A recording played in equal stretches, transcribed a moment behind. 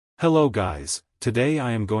Hello guys, today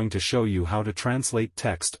I am going to show you how to translate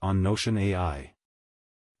text on Notion AI.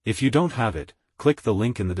 If you don't have it, click the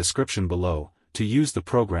link in the description below, to use the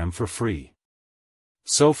program for free.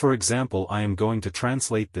 So for example I am going to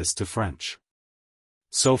translate this to French.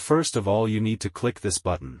 So first of all you need to click this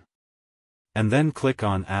button. And then click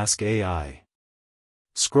on Ask AI.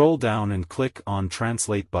 Scroll down and click on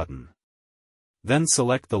Translate button. Then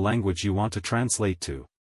select the language you want to translate to.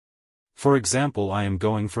 For example I am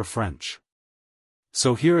going for French.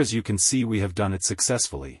 So here as you can see we have done it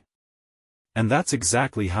successfully. And that's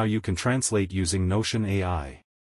exactly how you can translate using Notion AI.